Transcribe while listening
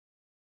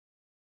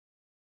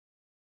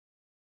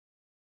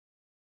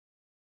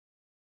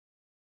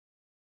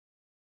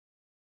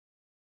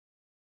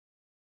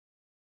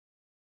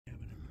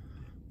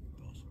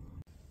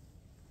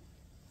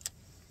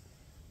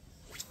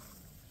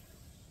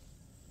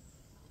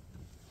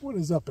What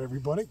is up,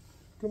 everybody?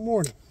 Good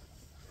morning.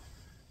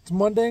 It's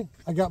Monday.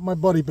 I got my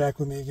buddy back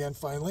with me again,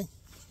 finally.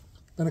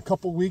 Been a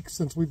couple weeks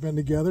since we've been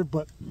together,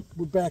 but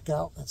we're back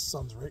out. That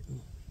sun's right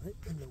in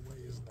the way,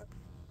 isn't it?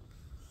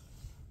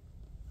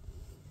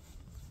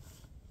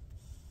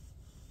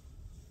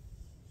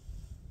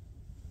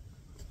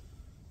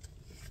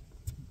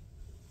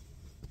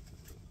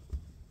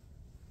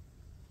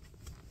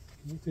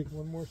 Can we take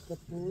one more step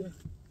forward?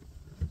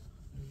 There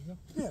you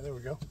go. Yeah, there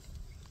we go.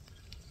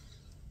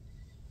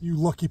 You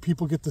lucky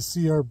people get to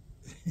see our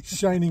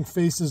shining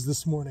faces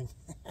this morning.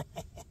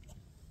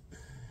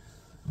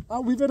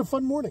 We've had a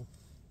fun morning.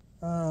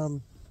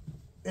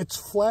 It's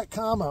flat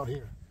calm out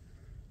here.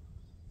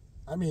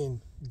 I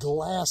mean,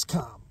 glass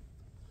calm.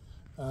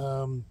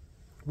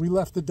 We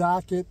left the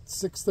dock at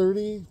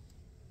 6:30,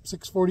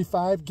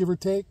 6:45, give or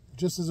take,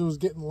 just as it was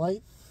getting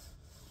light.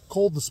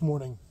 Cold this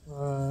morning.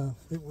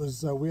 It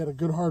was. We had a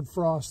good hard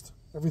frost.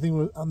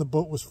 Everything on the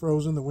boat was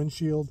frozen. The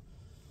windshield.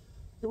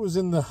 It was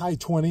in the high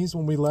 20s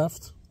when we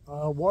left.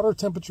 Water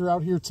temperature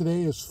out here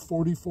today is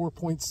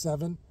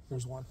 44.7.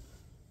 There's one.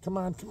 Come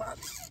on, come on.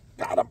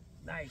 Got him.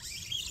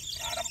 Nice.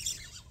 Got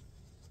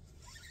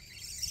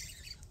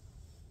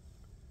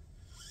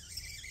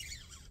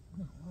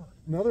him.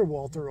 Another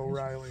Walter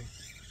O'Reilly.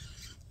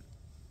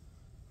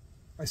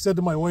 I said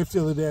to my wife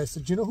the other day, I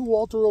said, do you know who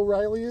Walter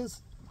O'Reilly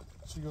is?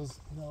 She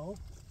goes, no.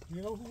 Do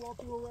you know who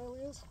Walter O'Reilly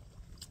is?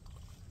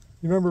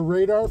 You remember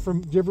Radar from,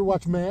 did you ever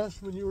watch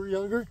MASH when you were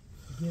younger?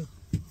 I did.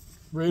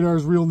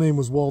 Radar's real name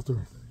was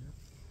Walter.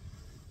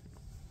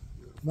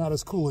 Not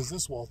as cool as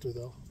this Walter,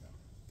 though.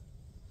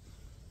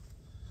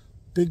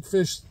 Big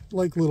fish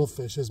like little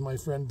fish, as my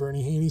friend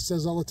Bernie Haney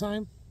says all the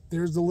time.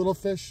 There's the little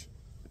fish,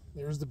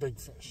 there's the big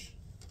fish.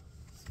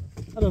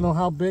 I don't know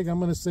how big, I'm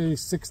going to say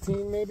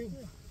 16 maybe?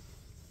 Yeah.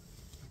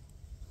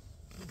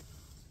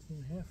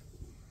 16.5.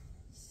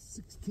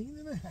 16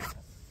 and a half.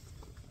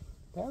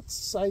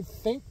 That's, I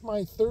think,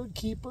 my third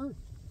keeper.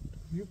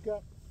 You've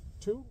got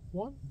two?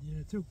 One?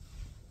 Yeah, two.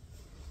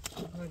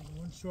 Right,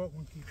 one short,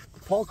 one keeper.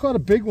 Paul caught a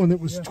big one that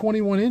was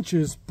 21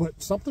 inches,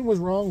 but something was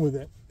wrong with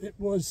it. It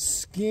was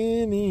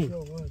skinny.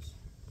 Sure was.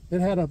 It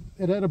had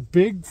a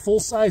big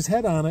full-size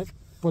head on it,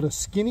 but a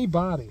skinny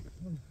body.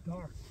 It was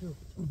dark too.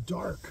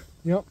 Dark.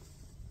 Yep.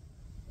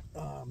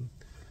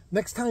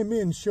 Next time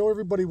in, show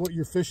everybody what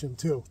you're fishing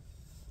too.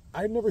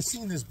 I've never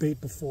seen this bait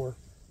before.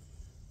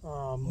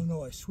 Oh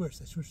no, I switched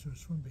to a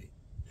swim bait.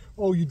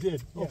 Oh, you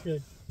did? Yeah.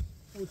 Okay.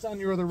 It's on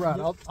your other rod.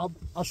 Yep.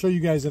 I'll show you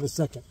guys in a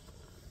second.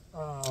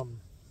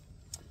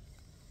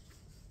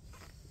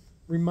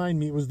 Remind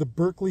me, it was the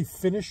Berkeley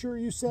Finisher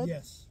you said?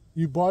 Yes.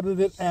 You bought it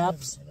at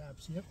Apps. At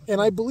Apps, yep. And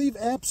I believe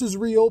Apps is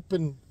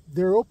reopened.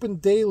 They're open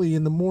daily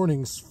in the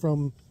mornings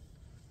from,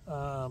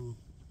 I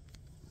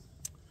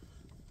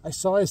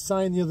saw a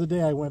sign the other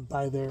day I went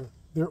by there.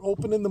 They're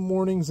open in the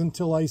mornings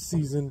until ice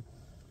season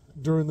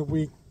during the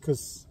week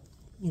because,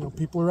 you know,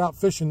 people are out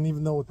fishing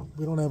even though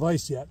we don't have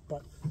ice yet.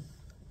 But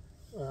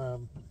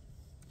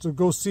so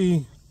go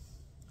see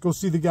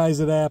the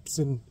guys at Apps,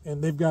 and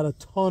they've got a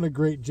ton of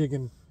great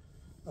jigging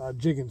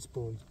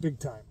spoons, big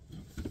time.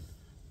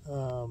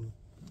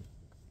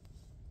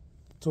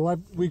 So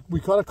we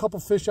caught a couple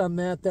fish on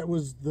that. That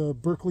was the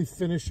Berkeley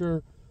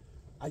Finisher.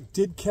 I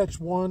did catch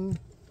one.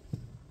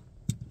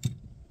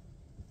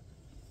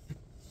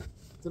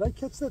 Did I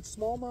catch that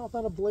smallmouth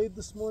on a blade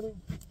this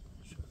morning?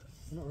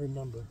 I don't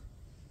remember.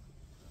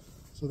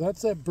 So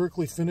that's that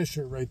Berkeley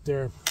Finisher right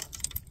there.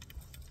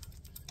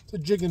 It's a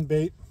jigging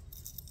bait.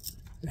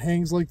 It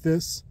hangs like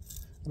this,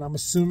 and I'm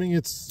assuming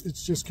it's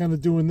just kind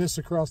of doing this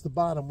across the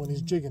bottom when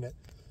he's jigging it.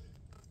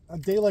 A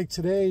day like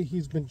today,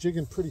 he's been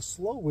jigging pretty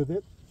slow with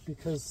it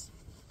because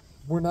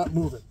we're not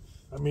moving.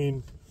 I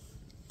mean,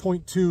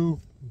 0.2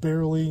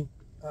 barely.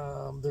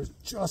 There's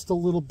just a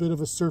little bit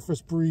of a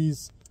surface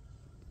breeze.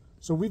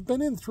 So we've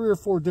been in 3 or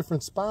 4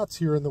 different spots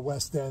here in the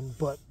West End,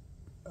 but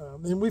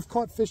and we've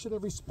caught fish at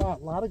every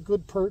spot. A lot of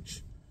good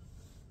perch.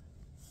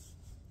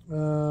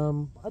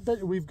 I bet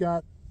you we've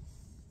got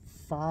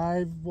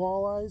 5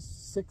 walleyes,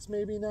 6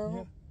 maybe now.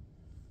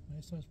 Yeah.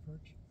 Nice size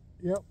perch.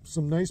 Yep,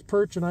 some nice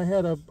perch, and I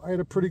had a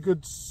pretty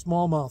good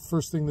smallmouth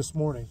first thing this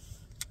morning.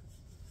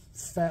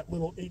 Fat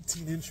little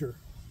 18-incher.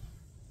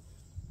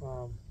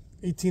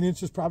 18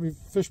 inches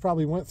fish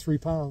probably went 3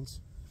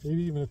 pounds,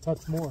 maybe even a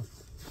touch more.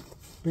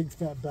 Big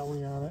fat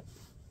belly on it.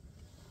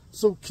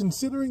 So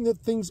considering that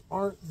things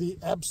aren't the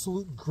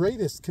absolute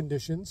greatest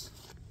conditions,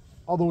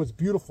 although it's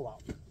beautiful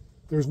out.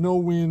 There's no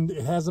wind.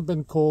 It hasn't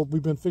been cold.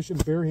 We've been fishing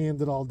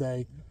barehanded all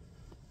day.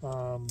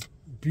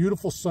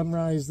 Beautiful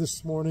sunrise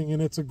this morning,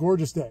 and it's a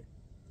gorgeous day.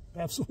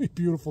 Absolutely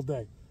beautiful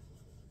day.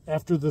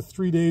 After the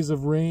 3 days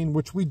of rain,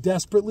 which we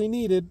desperately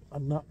needed,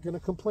 I'm not going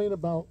to complain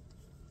about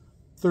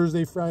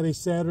Thursday, Friday,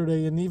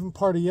 Saturday, and even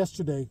part of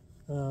yesterday.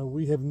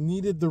 We have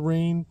needed the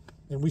rain,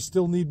 and we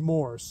still need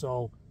more.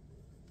 So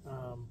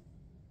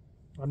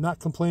I'm not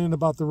complaining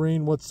about the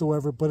rain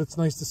whatsoever, but it's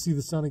nice to see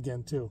the sun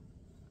again, too.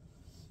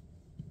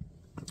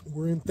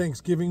 We're in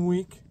Thanksgiving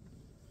week.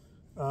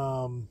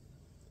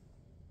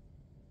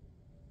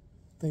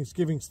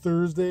 Thanksgiving's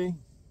Thursday.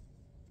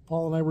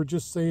 Paul and I were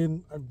just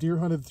saying I've deer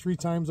hunted 3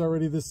 times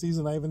already this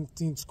season. I haven't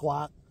seen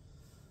squat.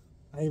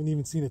 I haven't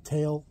even seen a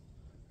tail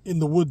in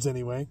the woods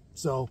anyway.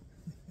 So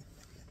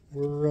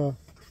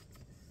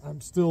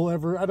I'm still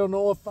I don't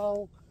know if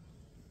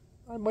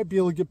I might be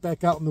able to get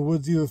back out in the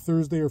woods either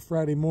Thursday or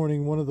Friday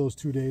morning, one of those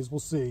 2 days. We'll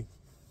see.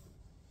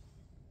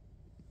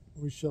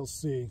 We shall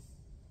see.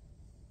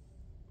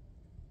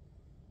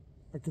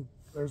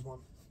 There's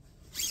one.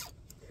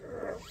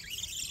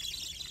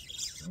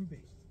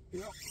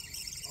 Yep.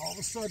 All of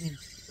a sudden,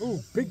 ooh,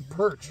 big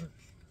perch.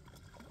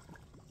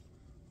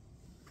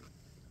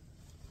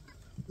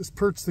 This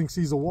perch thinks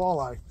he's a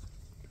walleye.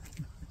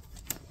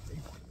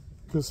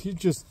 Because he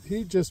just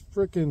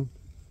freaking,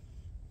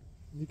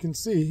 you can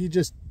see, he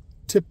just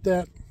tipped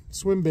that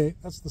swim bait.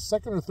 That's the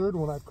 2nd or 3rd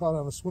one I've caught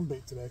on a swim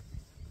bait today.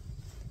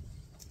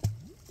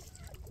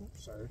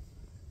 Oops, sorry.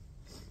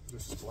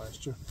 Just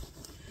splashed you.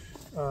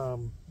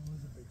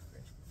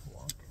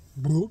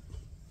 Bloop.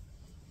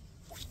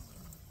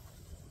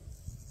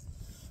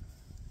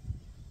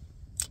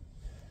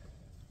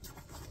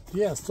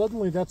 Yeah,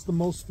 suddenly that's the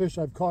most fish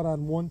I've caught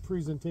on one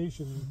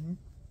presentation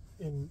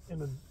in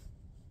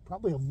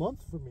probably a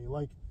month for me.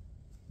 Like,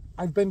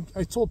 I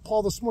told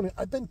Paul this morning,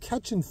 I've been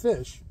catching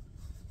fish.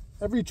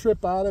 Every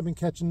trip out, I've been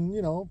catching,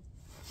 you know,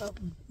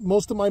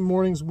 most of my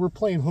mornings, we're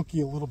playing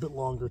hooky a little bit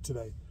longer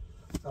today.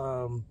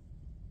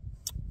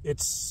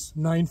 It's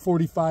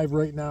 9:45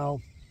 right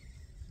now.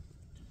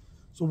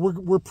 So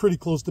we're pretty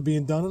close to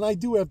being done, and I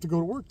do have to go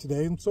to work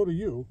today, and so do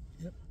you.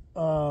 Yep.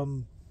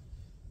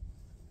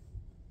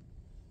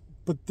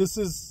 But this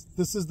is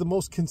the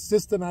most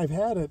consistent I've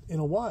had it in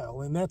a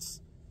while, and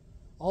that's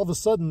all of a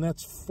sudden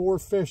that's 4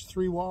 fish,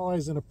 3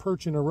 walleyes, and a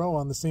perch in a row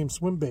on the same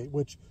swim bait.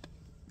 Which,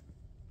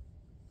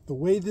 the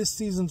way this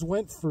season's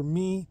went for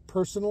me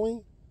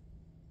personally,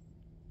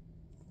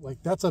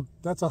 like that's a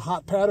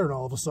hot pattern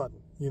all of a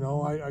sudden. You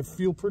know, I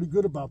feel pretty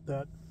good about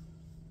that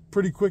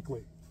pretty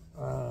quickly.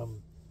 I've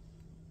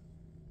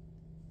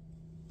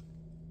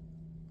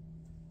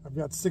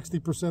got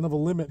 60% of a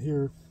limit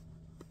here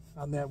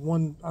on that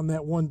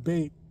one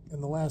bait in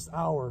the last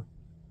hour,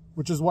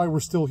 which is why we're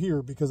still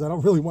here, because I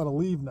don't really want to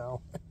leave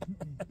now.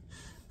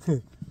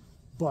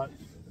 But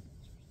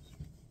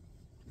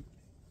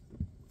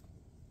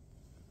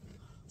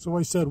so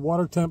I said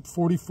water temp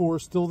 44,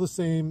 still the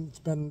same. It's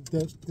been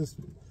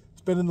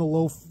in the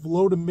low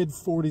to mid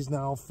 40s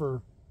now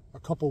for a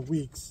couple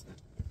weeks.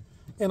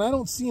 And I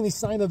don't see any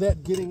sign of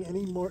that getting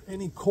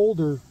any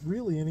colder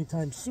really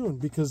anytime soon,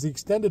 because the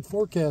extended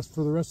forecast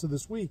for the rest of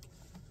this week,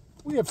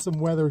 we have some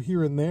weather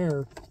here and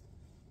there,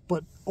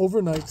 but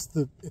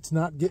overnights it's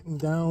not getting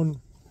down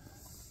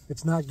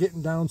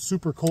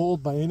super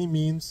cold by any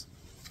means.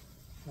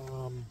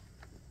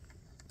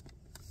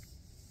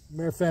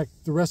 Matter of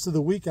fact, the rest of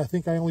the week, I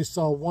think I only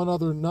saw one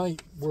other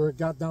night where it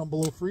got down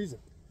below freezing.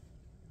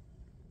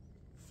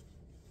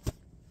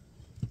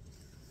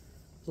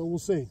 So we'll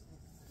see.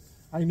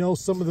 I know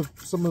some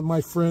of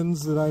my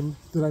friends that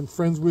I'm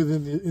friends with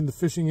in the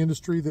fishing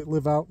industry that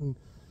live out in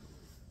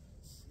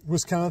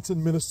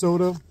Wisconsin,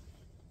 Minnesota.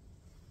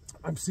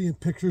 I'm seeing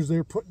pictures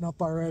they're putting up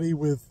already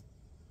with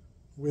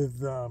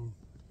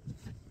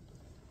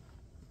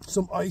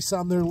some ice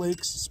on their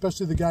lakes,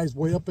 especially the guys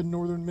way up in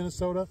northern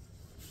Minnesota.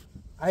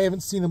 I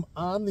haven't seen them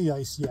on the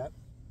ice yet,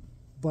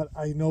 but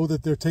I know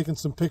that they're taking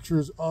some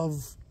pictures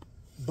of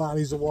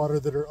bodies of water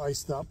that are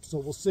iced up, so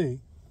we'll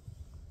see.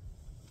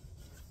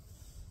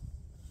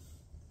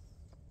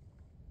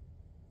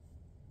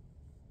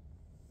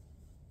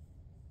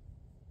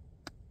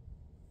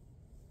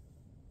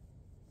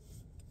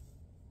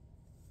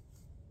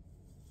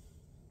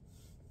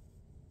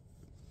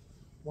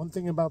 One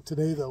thing about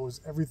today, though, is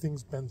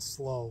everything's been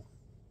slow.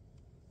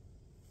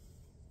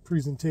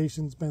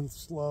 Presentation's been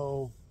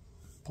slow.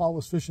 Paul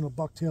was fishing a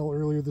bucktail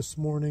earlier this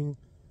morning.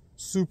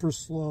 Super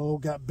slow,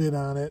 got bit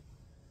on it.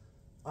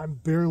 I'm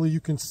barely, you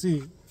can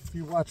see, if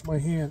you watch my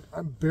hand,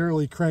 I'm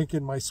barely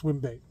cranking my swim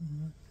bait.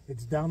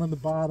 It's down on the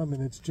bottom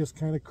and it's just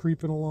kind of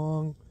creeping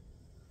along.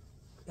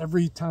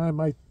 Every time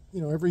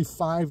every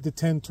 5 to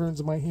 10 turns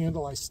of my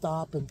handle, I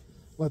stop and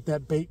let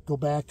that bait go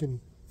back and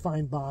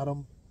find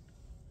bottom.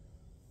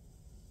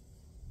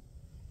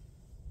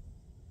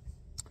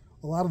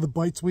 A lot of the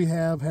bites we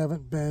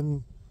haven't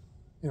been,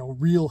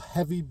 real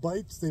heavy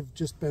bites. They've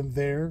just been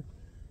there.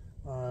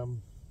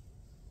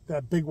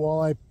 That big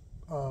walleye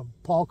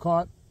Paul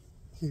caught,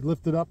 he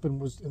lifted up and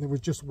there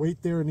was just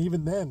weight there. And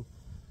even then,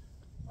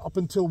 up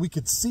until we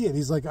could see it,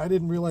 he's like, I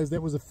didn't realize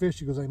that was a fish.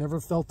 He goes, I never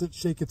felt it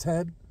shake its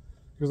head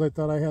because I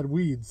thought I had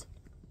weeds.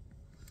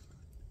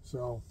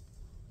 So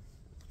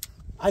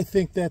I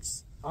think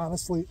that's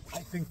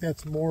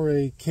more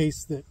a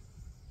case that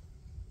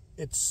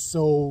it's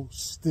so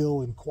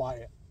still and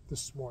quiet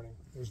this morning.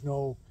 There's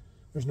no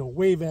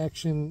wave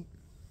action.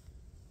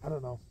 I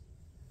don't know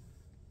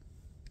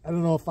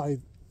if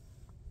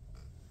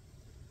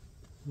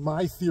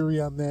my theory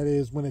on that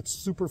is when it's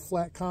super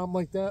flat calm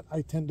like that,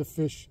 I tend to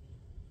fish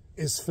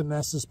as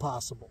finesse as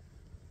possible.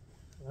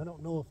 I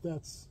don't know if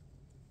that's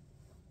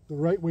the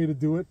right way to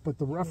do it, but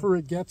the rougher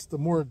it gets, the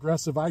more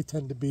aggressive I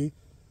tend to be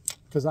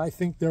because I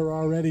think they're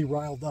already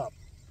riled up.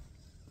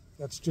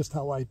 That's just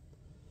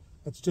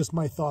that's just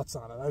my thoughts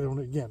on it. I don't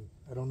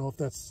know if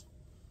that's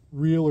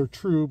real or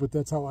true, but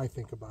that's how I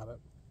think about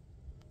it.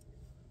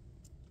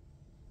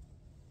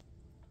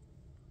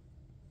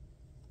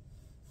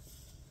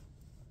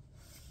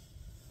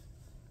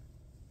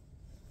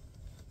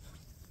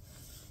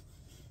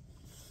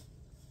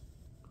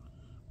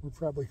 We're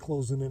probably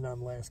closing in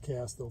on last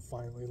cast, though,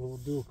 finally. We'll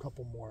do a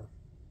couple more.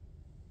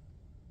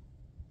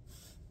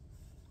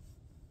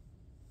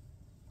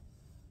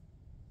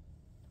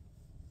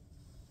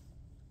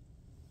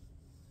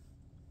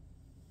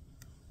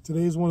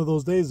 Today's one of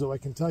those days, though, I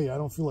can tell you, I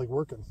don't feel like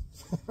working.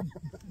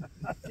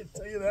 I can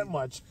tell you that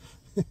much.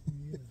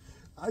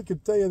 I can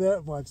tell you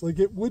that much. Like,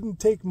 it wouldn't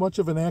take much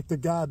of an act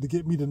of God to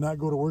get me to not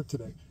go to work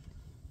today.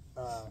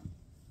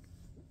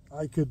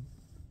 I could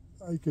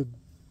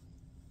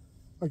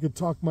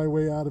talk my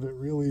way out of it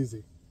real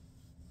easy.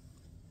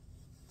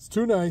 It's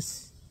too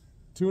nice.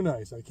 Too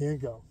nice. I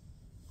can't go.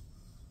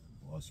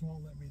 Boss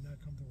won't let me not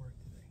come to work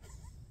today.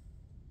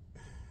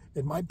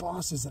 And my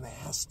boss is an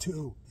ass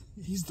too.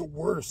 He's the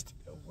worst.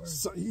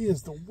 So he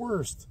is the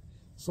worst.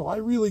 So I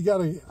really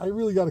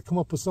gotta come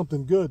up with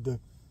something good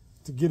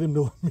to get him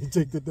to let me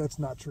take that. That's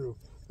not true.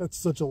 That's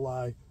such a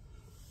lie.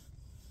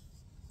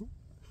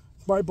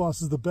 My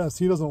boss is the best.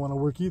 He doesn't want to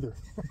work either.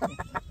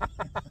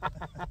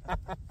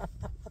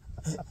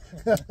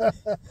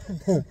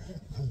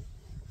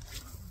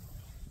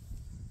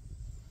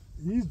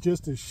 He's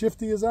just as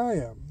shifty as I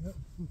am. Yep.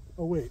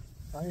 Oh wait,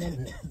 I am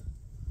him.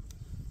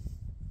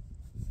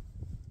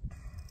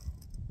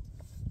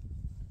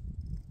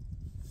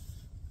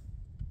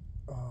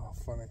 Oh,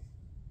 funny.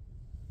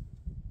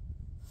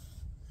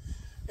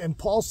 And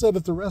Paul said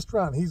at the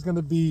restaurant he's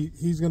gonna be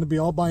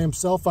all by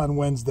himself on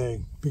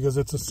Wednesday because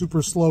it's a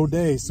super slow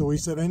day. So he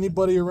said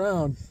anybody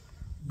around,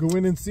 go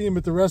in and see him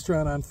at the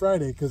restaurant on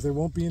Friday because there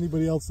won't be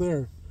anybody else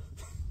there.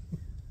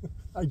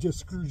 I just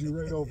screwed you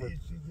right over.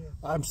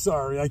 I'm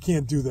sorry, I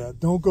can't do that.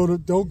 Don't go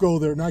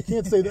there. No, I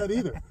can't say that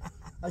either.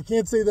 I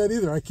can't say that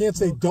either. I can't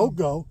say don't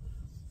go.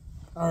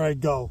 All right,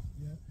 go.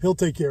 Yeah. He'll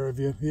take care of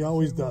you. He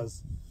always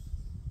does.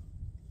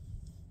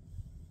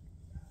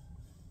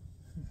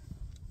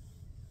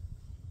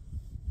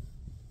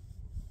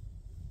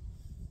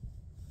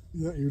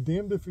 Yeah, you're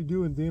damned if you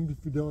do and damned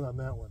if you don't on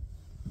that one.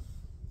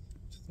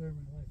 It's the story of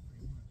my life,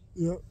 pretty much.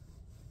 Yeah.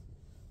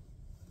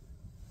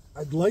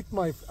 I'd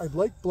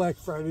like Black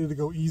Friday to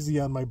go easy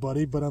on my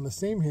buddy, but on the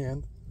same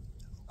hand,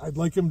 I'd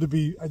like him to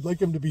be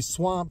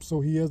swamped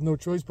so he has no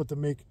choice but to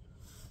make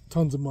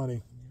tons of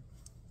money.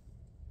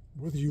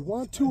 Whether you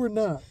want to or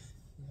not.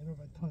 I know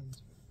about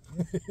tons.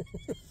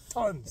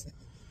 Tons.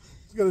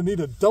 He's gonna need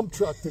a dump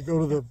truck to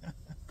go to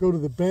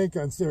the bank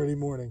on Saturday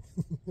morning.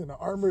 In an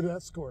armored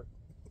escort.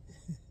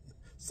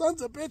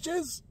 Sons of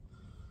bitches!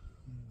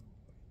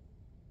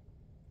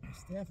 My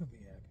staff would be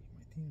happy.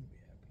 My team would be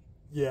happy.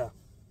 Yeah.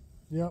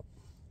 Yep.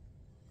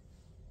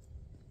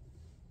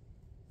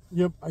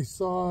 Yep.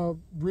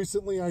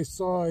 Recently I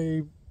saw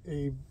a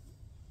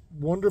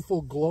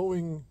wonderful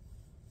glowing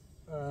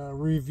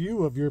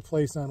review of your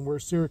place on Where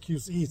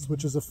Syracuse Eats,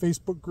 which is a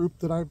Facebook group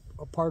that I'm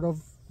a part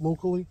of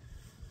locally.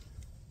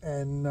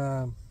 And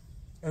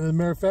as a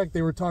matter of fact,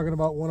 they were talking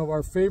about one of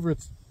our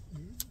favorites,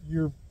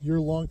 your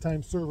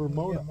longtime server,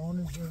 Mona. Yeah,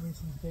 Mona's been with me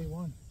since day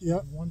one.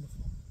 Yep.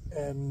 Wonderful.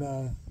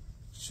 And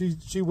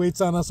she waits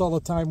on us all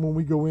the time when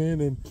we go in,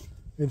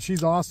 and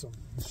she's awesome.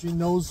 She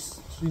knows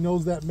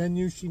that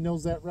menu. She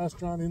knows that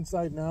restaurant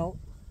inside and out.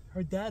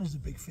 Her dad is a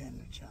big fan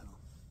of the channel.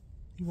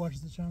 He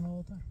watches the channel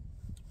all the time.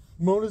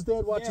 Mona's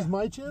dad watches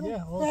my channel?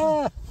 Yeah,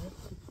 all the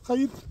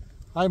time. Yep.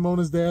 Hi,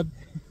 Mona's dad.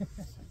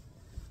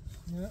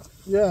 Yeah.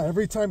 Yeah,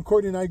 every time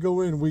Courtney and I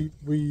go in,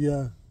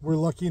 we're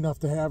lucky enough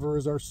to have her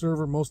as our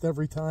server most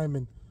every time,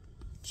 and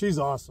she's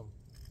awesome.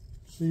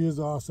 She is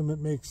awesome. It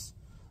makes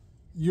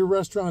your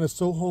restaurant is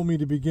so homey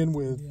to begin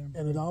with,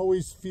 and it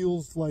always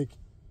feels like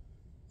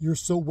you're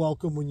so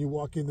welcome when you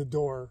walk in the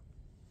door.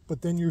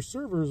 But then your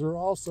servers are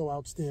also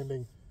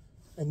outstanding,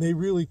 and they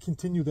really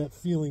continue that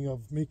feeling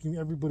of making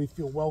everybody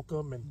feel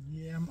welcome. And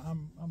yeah,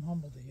 I'm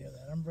humbled to hear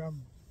that. I'm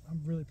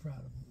really proud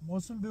of them.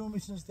 Most of them been with me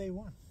since day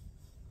one.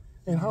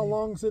 And how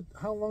long's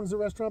the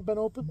restaurant been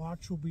open?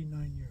 March will be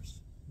 9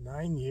 years.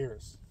 9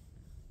 years.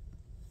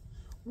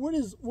 What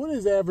is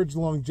average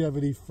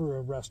longevity for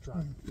a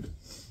restaurant,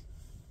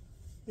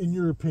 in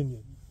your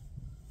opinion?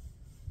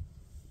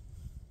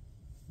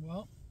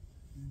 Well,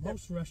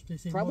 most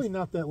restaurants, they say probably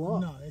not that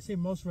long. No, they say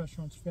most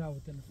restaurants fail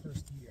within the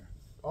first year.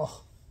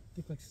 Oh,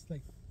 I think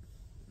like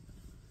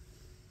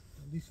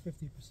at least 50%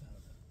 of it,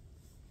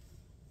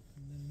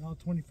 and then another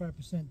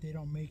 25% they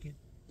don't make it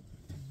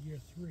to year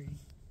 3.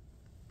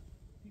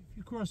 If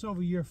you cross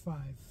over year 5,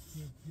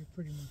 you're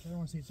pretty much, I don't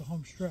want to say it's a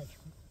home stretch,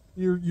 but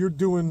you're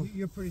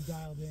pretty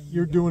dialed in.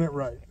 You're doing it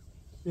right.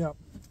 Yep.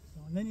 So,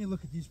 and then you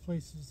look at these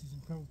places, these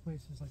incredible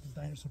places like the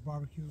Dinosaur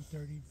Barbecue,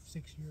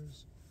 36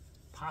 years.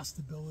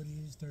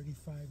 Possibilities,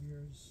 35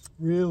 years.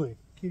 Really?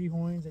 Kitty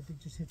Hoynes, I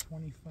think, just hit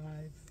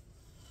 25.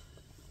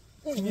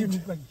 And you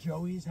like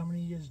Joey's, how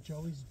many years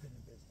Joey's has been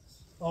in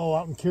business? Oh,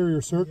 out in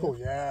Carrier Circle,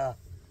 yeah.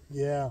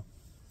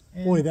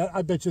 And Boy, that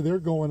I bet you they're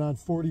going on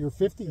 40 or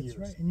 50 that's years.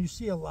 right. And you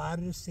see a lot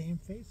of the same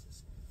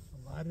faces,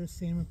 a lot of the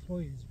same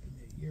employees been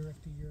there year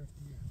after year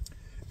after year.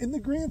 In the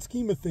grand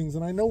scheme of things,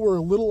 and I know we're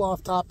a little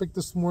off topic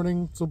this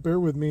morning, so bear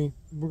with me.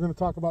 We're going to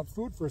talk about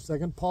food for a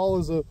second. Paul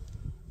is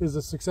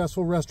a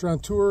successful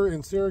restaurateur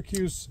in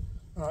Syracuse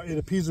at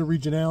a Pizza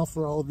Regionale.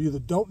 For all of you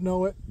that don't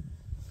know it,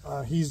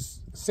 he's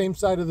same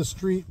side of the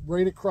street,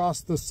 right across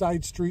the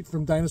side street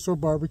from Dinosaur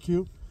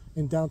Barbecue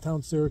in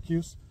downtown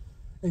Syracuse.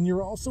 And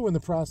you're also in the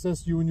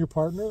process, you and your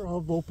partner,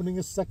 of opening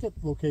a second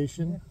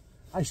location. Yeah.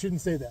 I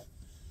shouldn't say that.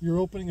 You're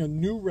opening a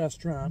new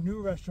restaurant. A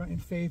new restaurant in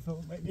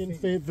Fayetteville. Right in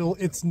Fayetteville.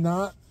 It's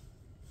not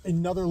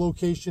another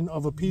location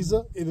of a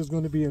pizza. It is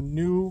going to be a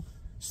new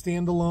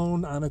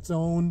standalone on its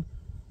own.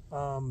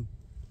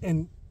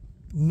 And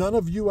none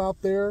of you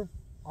out there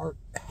are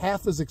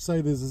half as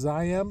excited as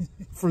I am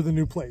for the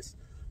new place,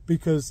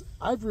 because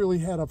I've really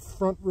had a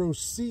front row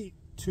seat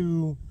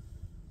to,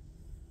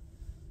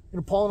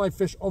 Paul and I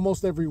fish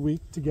almost every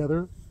week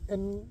together,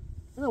 and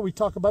we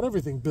talk about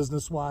everything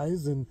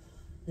business-wise and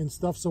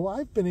stuff. So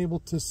I've been able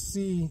to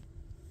see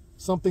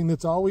something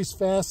that's always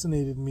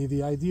fascinated me.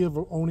 The idea of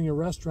owning a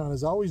restaurant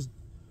has always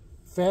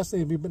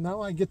fascinated me, but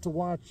now I get to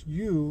watch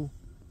you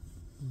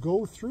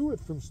go through it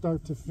from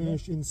start to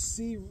finish and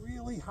see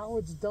really how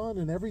it's done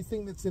and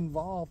everything that's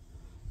involved.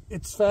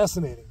 It's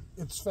fascinating.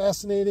 It's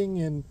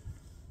fascinating,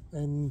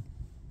 and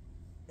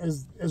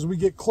as we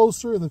get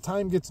closer and the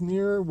time gets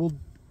nearer, we'll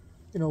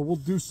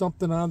do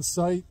something on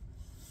site.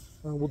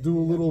 We'll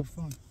do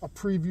a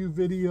preview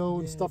video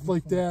and stuff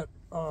like that.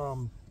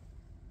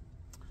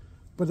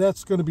 But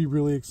that's going to be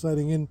really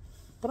exciting.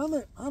 But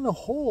on the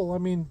whole, I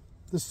mean,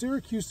 the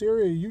Syracuse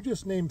area, you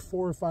just named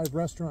 4 or 5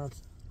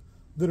 restaurants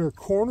that are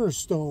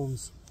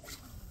cornerstones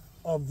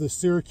of the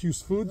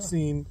Syracuse food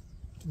scene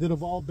that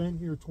have all been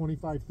here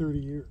 25, 30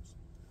 years.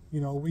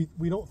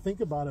 We don't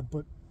think about it,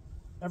 but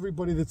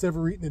everybody that's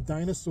ever eaten a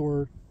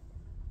Dinosaur,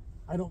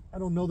 I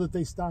don't know that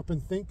they stop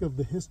and think of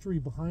the history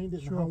behind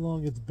it and how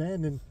long it's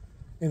been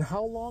and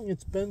how long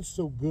it's been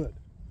so good.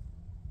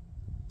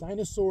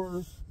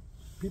 Dinosaur,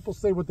 people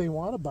say what they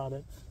want about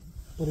it,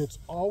 but it's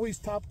always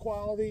top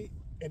quality,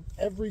 and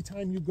every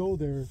time you go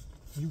there,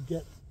 you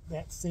get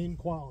that same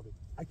quality.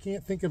 I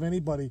can't think of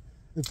anybody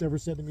that's ever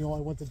said to me, "Oh,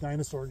 I went to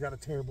Dinosaur and got a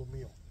terrible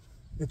meal."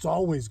 It's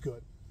always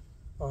good.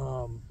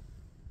 And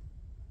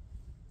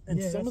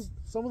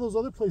some of those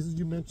other places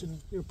you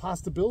mentioned,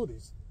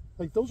 Possibilities,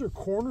 like those are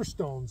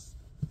cornerstones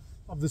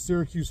of the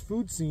Syracuse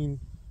food scene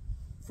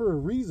for a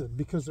reason,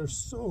 because they're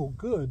so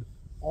good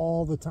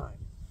all the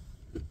time.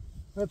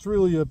 That's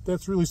really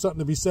something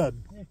to be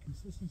said. Yeah,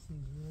 consistency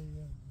is really is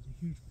a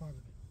huge part of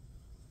it,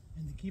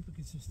 and to keep it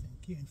consistent,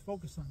 and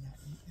focus on that,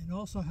 and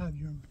also have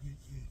your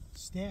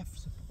staff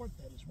support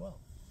that as well,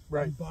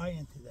 right? And buy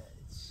into that.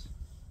 It's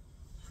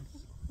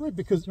right,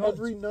 because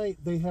every night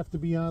they have to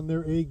be on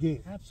their A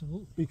game.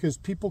 Absolutely. Because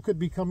people could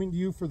be coming to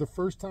you for the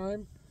first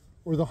time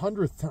or the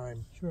 100th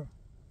time. Sure.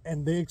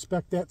 And they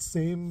expect that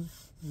same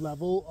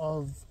level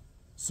of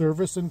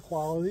service and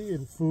quality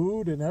and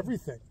food and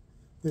everything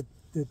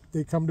that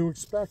they come to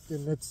expect.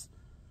 And it's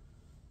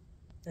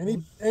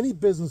any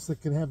business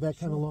that can have that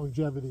kind of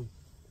longevity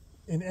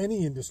in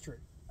any industry.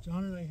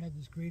 John and I had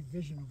this great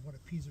vision of what a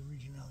Pizza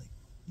Regionale,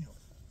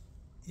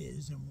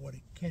 is and what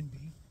it can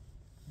be.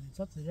 And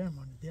it's up to them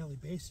on a daily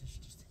basis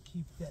just to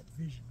keep that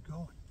vision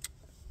going.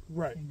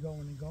 Right. And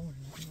going and going,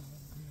 and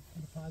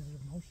in a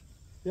positive motion.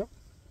 Yep.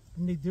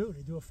 And they do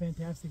a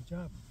fantastic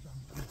job.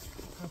 I'm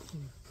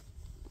absolutely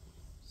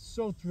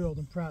so thrilled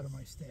and proud of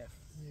my staff.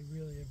 They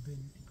really have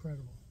been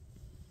incredible.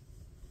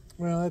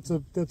 Well,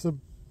 that's a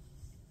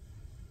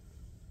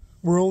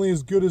we're only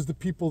as good as the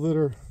people that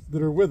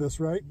are with us,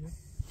 right? Yep.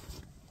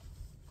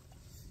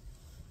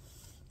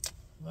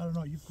 Well, I don't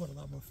know, you've caught a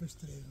lot more fish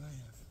today than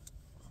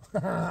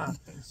I have.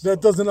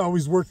 That doesn't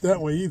always work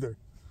that way either.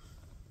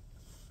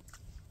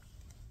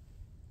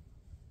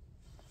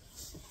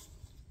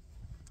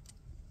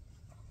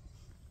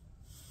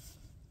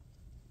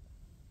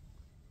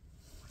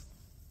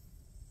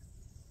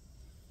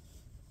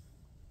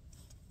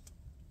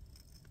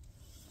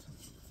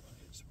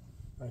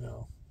 I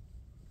know.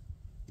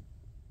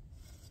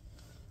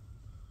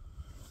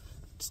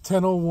 It's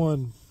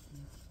 10:01.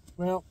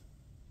 Well,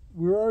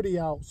 we're already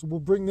out, so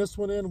we'll bring this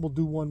one in and we'll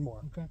do one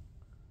more. Okay.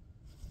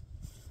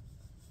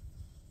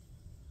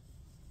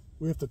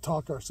 We have to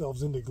talk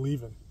ourselves into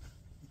leaving.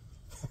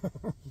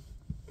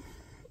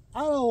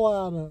 I don't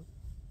want to.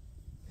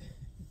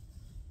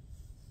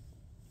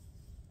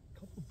 A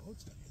couple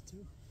boats out here,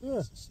 too. Yeah.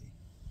 Nice to see.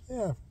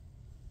 Yeah.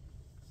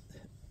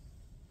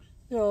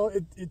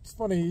 It's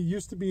funny. It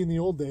used to be in the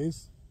old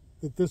days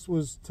that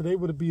today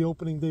would be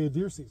opening day of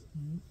deer season.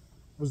 Mm-hmm.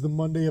 It was the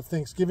Monday of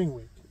Thanksgiving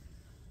week.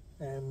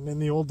 And in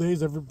the old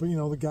days, everybody,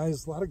 a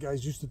lot of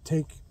guys used to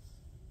take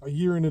a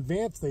year in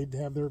advance. They'd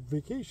have their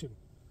vacation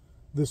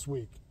this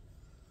week.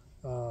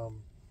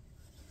 And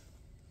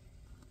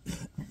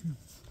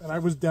I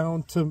was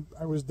down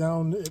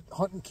at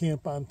hunting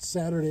camp on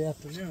Saturday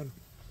afternoon.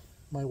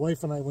 My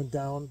wife and I went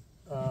down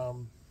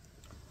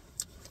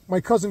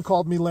My cousin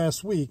called me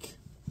last week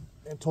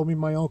and told me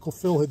my Uncle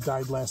Phil had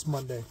died last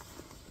Monday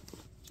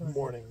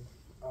morning.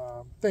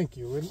 Thank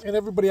you. And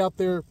everybody out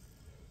there,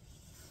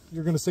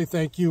 you're going to say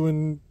thank you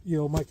and, you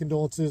know, my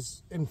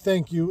condolences and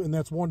thank you, and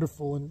that's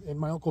wonderful. And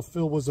my Uncle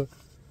Phil was a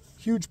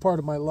huge part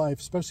of my life,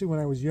 especially when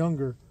I was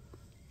younger.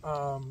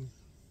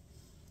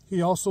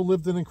 He also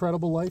lived an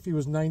incredible life. He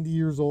was 90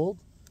 years old.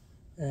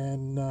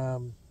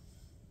 And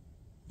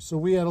so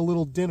we had a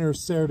little dinner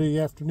Saturday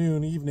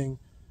afternoon, evening,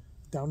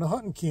 down to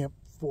hunting camp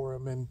for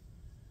him. And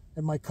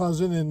my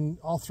cousin and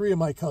all three of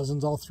my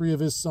cousins, all three of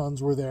his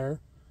sons were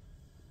there,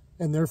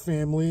 and their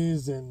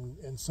families,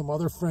 and some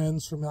other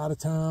friends from out of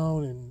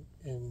town.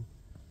 And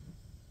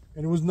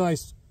it was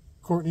nice.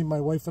 Courtney, my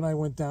wife, and I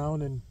went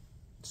down and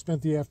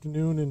spent the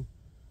afternoon. And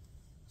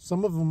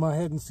some of them I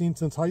hadn't seen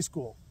since high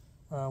school,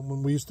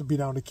 when we used to be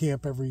down to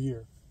camp every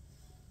year.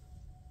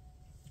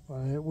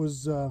 It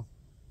was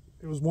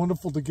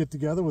wonderful to get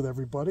together with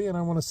everybody, and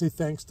I want to say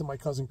thanks to my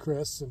cousin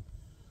Chris and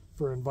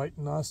for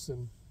inviting us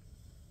and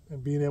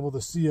being able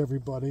to see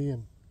everybody.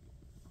 And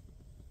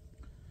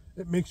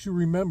it makes you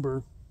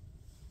remember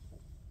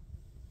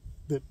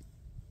that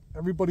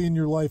everybody in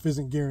your life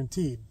isn't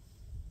guaranteed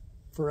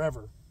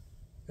forever,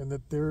 and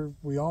that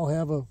we all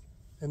have an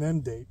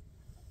end date.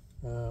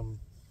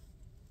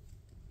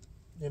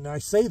 And I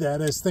say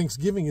that as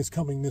Thanksgiving is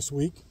coming this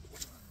week,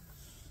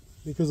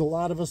 because a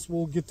lot of us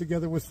will get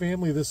together with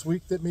family this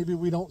week that maybe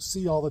we don't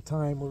see all the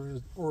time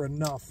or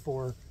enough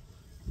or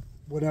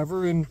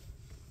whatever. And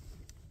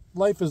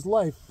life is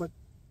life, but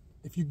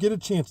if you get a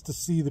chance to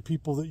see the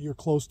people that you're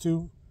close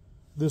to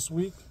this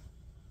week,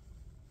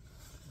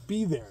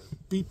 be there,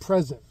 be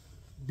present,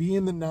 be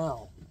in the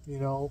now, you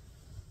know.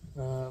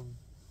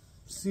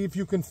 See if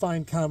you can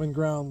find common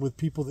ground with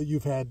people that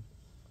you've had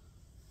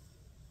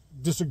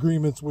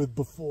disagreements with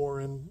before,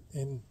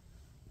 and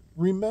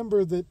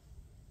remember that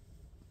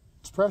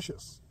it's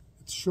precious,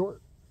 it's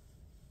short,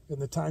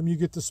 and the time you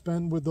get to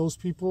spend with those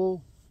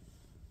people,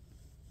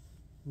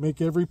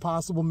 make every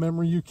possible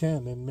memory you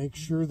can, and make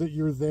sure that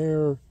you're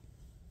there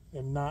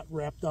and not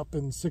wrapped up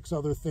in 6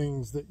 other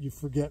things that you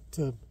forget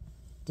to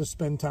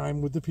spend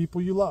time with the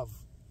people you love.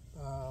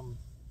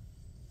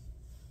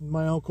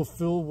 My Uncle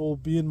Phil will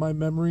be in my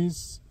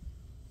memories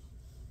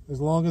as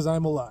long as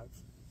I'm alive.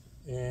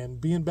 And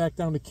being back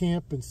down to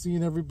camp and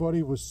seeing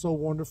everybody was so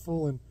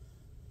wonderful,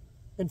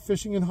 and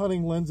fishing and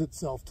hunting lends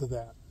itself to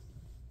that.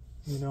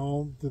 You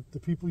know, the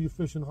people you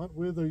fish and hunt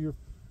with are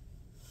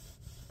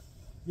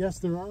yes,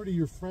 they're already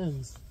your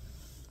friends,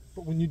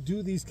 but when you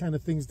do these kind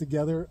of things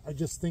together, I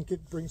just think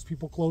it brings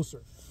people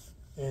closer.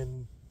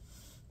 And,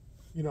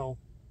 you know,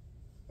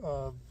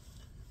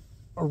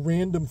 a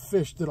random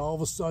fish that all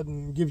of a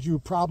sudden gives you a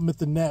problem at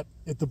the net,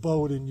 at the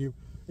boat, and you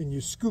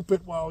scoop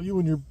it while you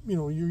and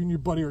your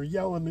buddy are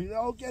yelling,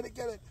 "Oh, get it,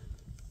 get it."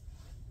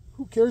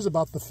 Who cares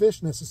about the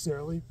fish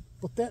necessarily?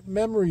 But that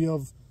memory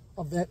of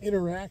that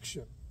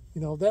interaction,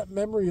 you know, that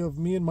memory of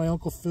me and my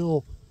Uncle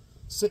Phil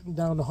sitting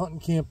down to hunting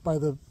camp by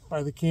the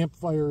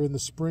campfire in the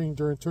spring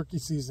during turkey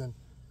season,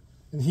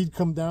 and he'd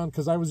come down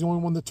because I was the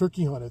only one that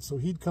turkey hunted, so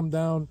he'd come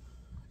down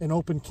and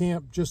open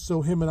camp just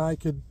so him and I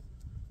could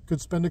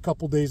spend a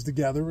couple days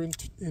together,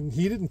 and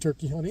he didn't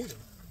turkey hunt either.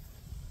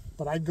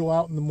 But I'd go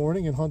out in the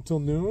morning and hunt till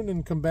noon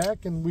and come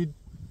back, and we'd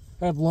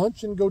have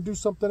lunch and go do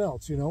something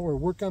else, you know, or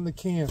work on the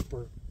camp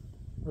or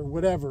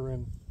whatever.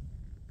 And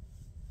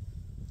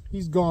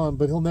he's gone,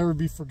 but he'll never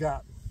be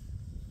forgotten.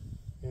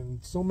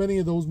 And so many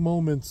of those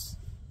moments,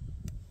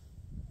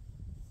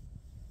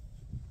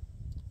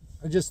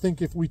 I just think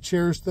if we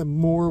cherish them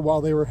more while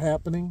they were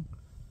happening,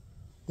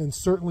 then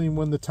certainly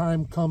when the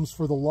time comes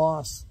for the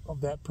loss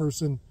of that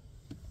person,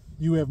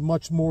 you have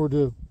much more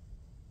to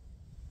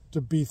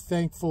be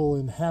thankful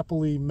and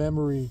happily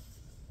memory,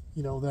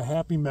 you know, the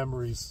happy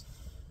memories.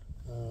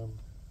 And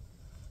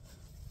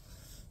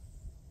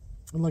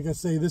like I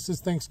say, this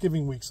is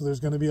Thanksgiving week, so there's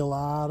going to be a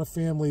lot of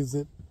families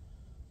that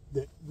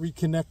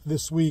reconnect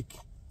this week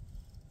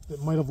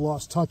that might have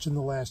lost touch in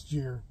the last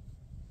year.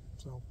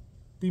 So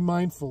be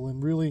mindful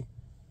and really,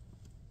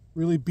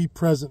 really be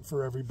present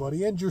for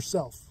everybody and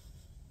yourself.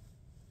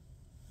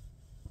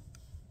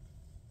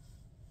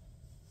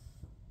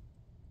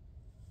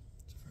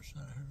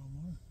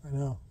 I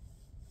know.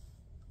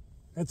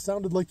 That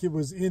sounded like it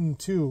was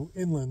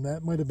inland.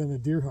 That might have been a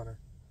deer hunter.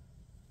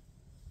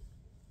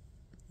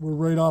 We're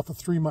right off a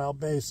 3-mile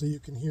bay, so you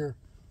can hear.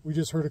 We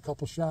just heard a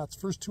couple shots.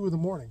 First 2 of the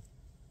morning.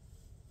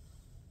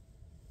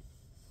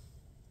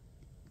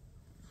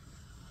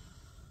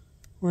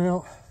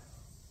 Well,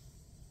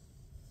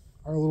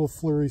 our little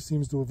flurry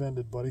seems to have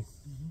ended, buddy.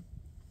 Mm-hmm.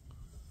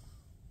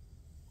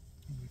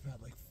 We've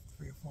had like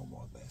 3 or 4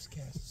 more last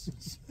casts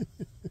since.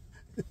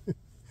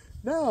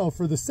 Now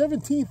for the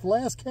 17th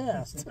last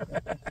cast.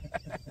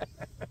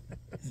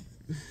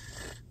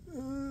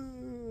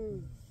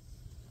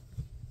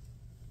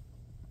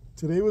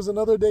 Today was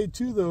another day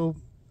too, though.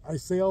 I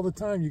say all the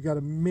time, you got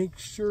to make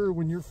sure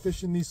when you're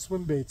fishing these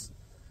swim baits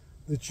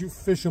that you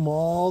fish them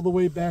all the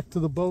way back to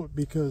the boat,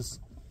 because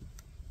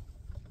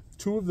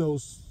 2 of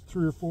those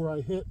 3 or 4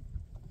 I hit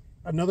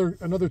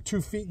another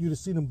 2 feet, you'd have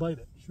seen him bite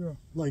it. Sure.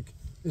 Like,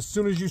 as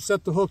soon as you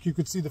set the hook, you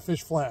could see the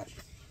fish flash.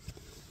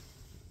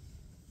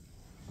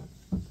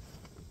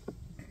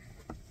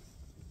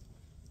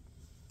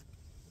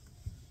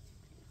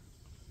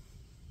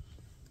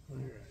 All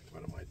right,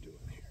 what am I doing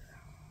here?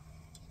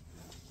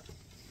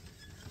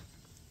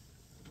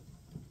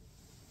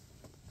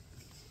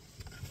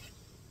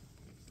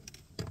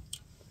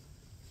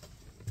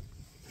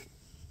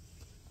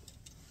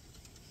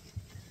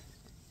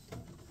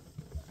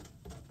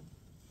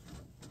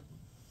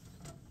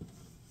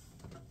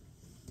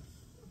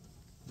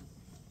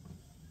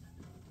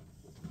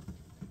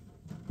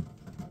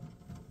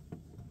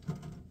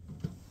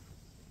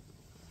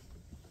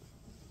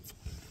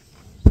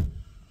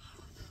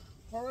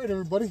 All right,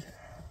 everybody.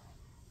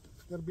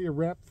 That'll be a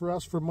wrap for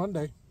us for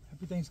Monday.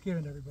 Happy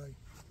Thanksgiving, everybody.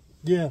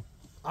 Yeah.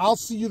 I'll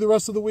see you the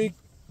rest of the week.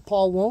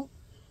 Paul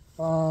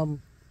won't.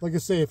 Like I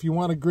say, if you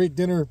want a great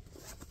dinner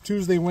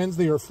Tuesday,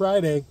 Wednesday, or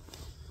Friday,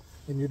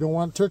 and you don't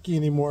want turkey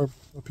anymore,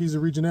 a Pisa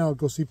Regional,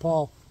 go see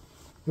Paul.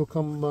 He'll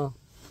come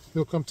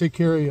take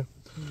care of you.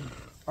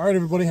 All right,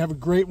 everybody. Have a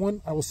great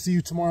one. I will see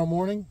you tomorrow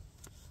morning.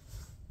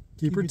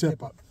 Keep your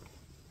tip up.